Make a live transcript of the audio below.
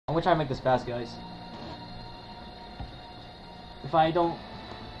I'm gonna try to make this fast, guys. If I don't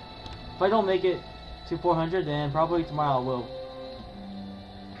make it to 400, then probably tomorrow I will.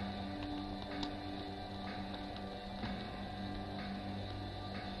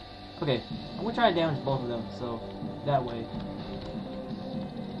 Okay, I'm gonna try to damage both of them, so that way.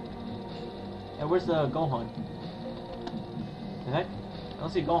 And where's the Gohan? The heck? I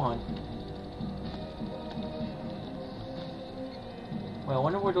don't see Gohan. Wait, I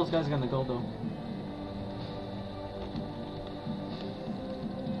wonder where those guys are gonna go though.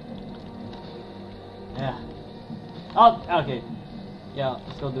 Yeah. Oh, okay. Yeah,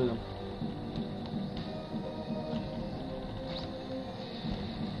 let's go do them.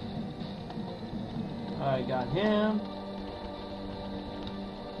 Alright, got him.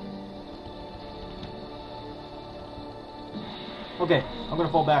 Okay, I'm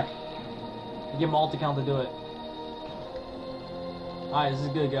gonna fall back. Give him alt account to do it. Alright, this is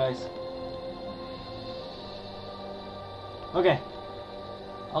good, guys. Okay.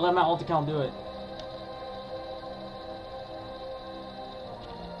 I'll let my alt account do it.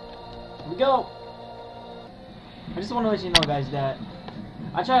 Here we go! I just want to let you know, guys, that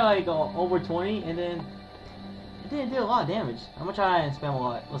I tried like over 20 and then it didn't do a lot of damage. I'm gonna try and spam a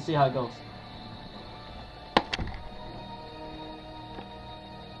lot. Let's see how it goes.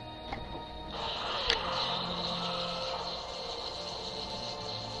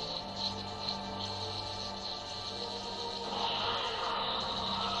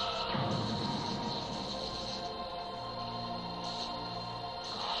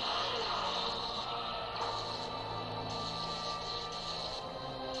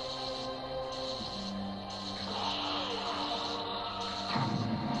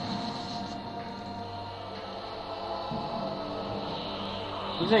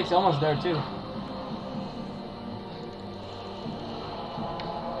 Looks like it's almost there too.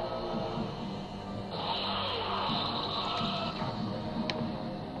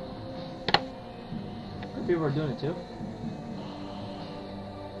 People are doing it too.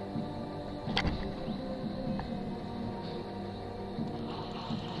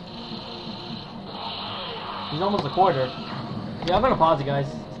 He's almost a quarter. Yeah, I'm gonna pause it, guys.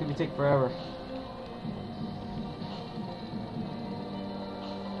 It's gonna take forever.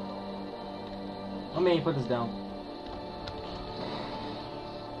 Let me put this down.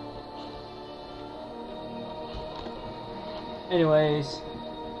 Anyways,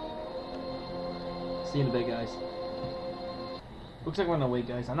 see you in a bit, guys. Looks like we're gonna wait,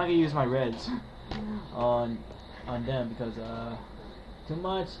 guys. I'm not gonna use my reds on them because too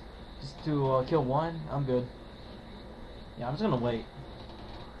much. Just to kill one, I'm good. Yeah, I'm just gonna wait.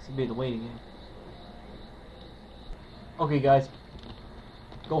 This will be the waiting game. Okay, guys,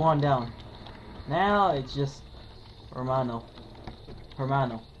 Gohan down. Now it's just Hermano.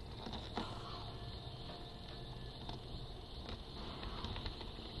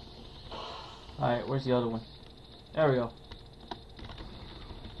 Alright, where's the other one? There we go.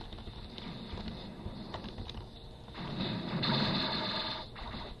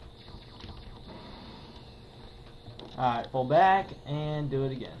 Alright, fall back and do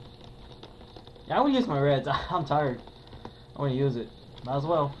it again. Yeah, I'm gonna use my reds. I'm tired. I wanna use it. Might as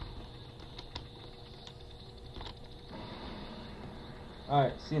well.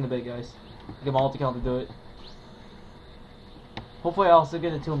 Alright, see you in a bit, guys. Get my alt account to do it. Hopefully I'll still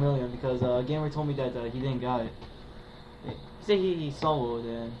get it to 1 million because Gamer told me that he didn't got it. He said he soloed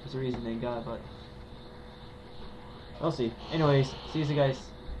and there's a reason he didn't got it, but we'll see. Anyways, see you guys.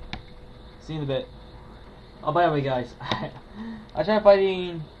 See you in a bit. Oh, by the way, guys, I tried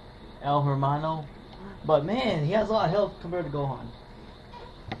fighting El Hermano, but man, he has a lot of health compared to Gohan.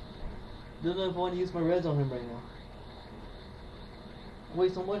 Don't know if I want to use my reds on him right now. Way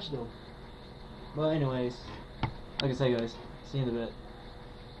so much though. But anyways, like I said, guys, see you in a bit.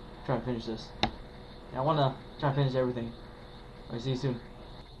 Try to finish this. Yeah, I wanna try to finish everything. Alright, see you soon.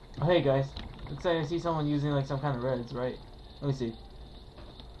 Oh, hey guys, looks like I see someone using like some kind of reds, right? Let me see.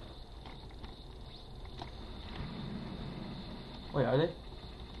 Wait, are they?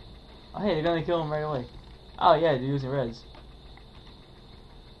 Oh hey, they're gonna kill him right away. Oh yeah, they're using reds.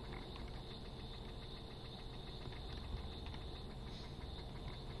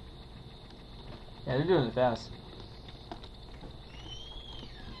 Yeah, they're doing it fast.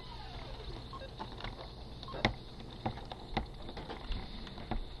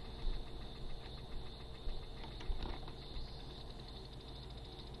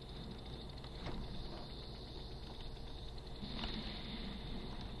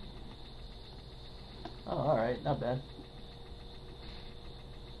 Oh, alright, not bad.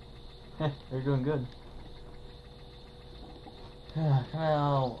 They're doing good.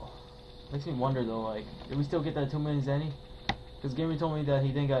 Well, Makes me wonder though, like, did we still get that 2 million Zenny? Because Gamer told me that he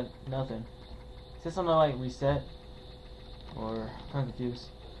didn't got nothing. Is that something like reset? Or I'm confused.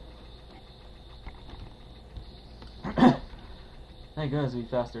 Thank goodness we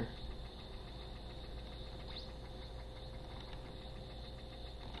faster.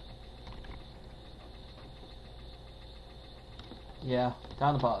 Yeah,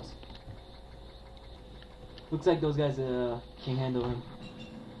 time to pause. Looks like those guys can handle him.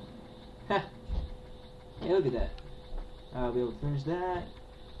 Ha! Hey, look at that. I'll be able to finish that.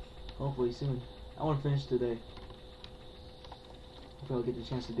 Hopefully soon. I want to finish today. Hopefully I'll get the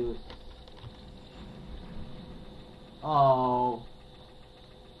chance to do it. Oh.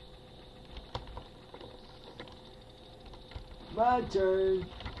 My turn.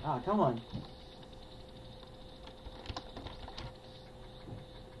 Ah, come on.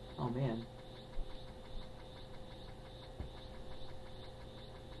 Oh man.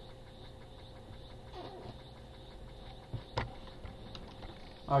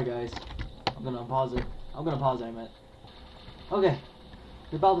 Alright guys, I'm gonna pause it. I meant. Okay,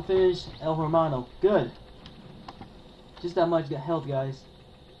 we're about to finish El Hermano. Good. Just that much health, guys.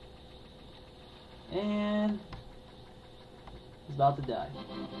 And he's about to die.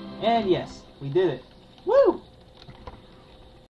 And yes, we did it. Woo!